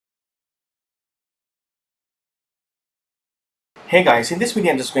Hey guys, in this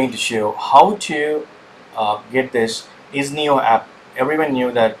video I'm just going to show how to get this IZNEO app. Everyone knew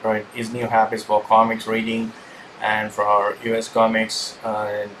that, right? IZNEO app is for comics reading and for our US comics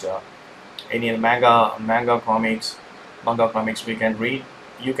and any other manga comics we can read.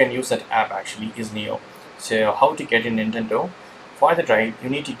 You can use that app actually, IZNEO. So how to get in Nintendo? For that, right, you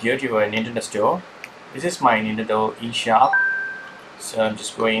need to go to a Nintendo store. This is my Nintendo eShop. So I'm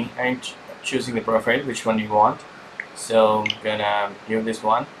just going and choosing the profile, which one you want. So I'm gonna give this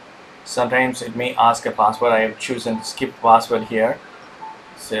one. Sometimes it may ask a password. I have chosen skip password here,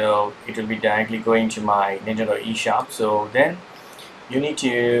 so it will be directly going to my Nintendo eShop. So then you need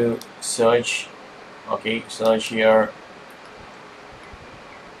to search. Okay, search here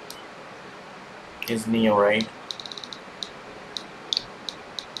is Neo, right?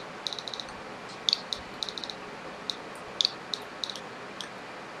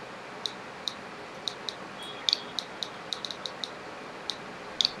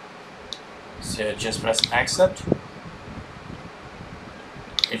 So just press accept.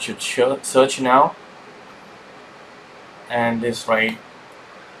 It should show search now, and this, right,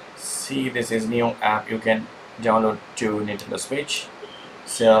 see, this is new app you can download to Nintendo Switch.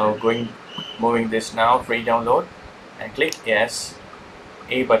 So moving this now, free download, and click yes,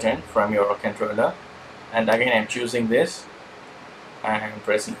 A button from your controller, and again I'm choosing this and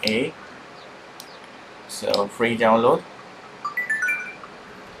pressing A. So free download.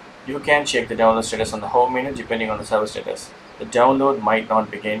 You can check the download status on the home menu depending on the server status. The download might not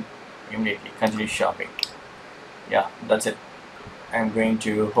begin immediately. Continue shopping. Yeah, that's it. I'm going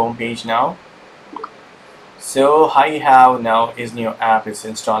to home page now. So I have now IZNEO app is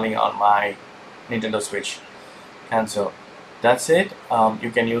installing on my Nintendo Switch console. That's it.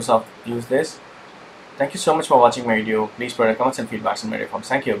 You can use this. Thank you so much for watching my video. Please provide comments and feedbacks in my reforms.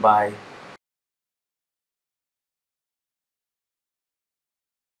 Thank you. Bye.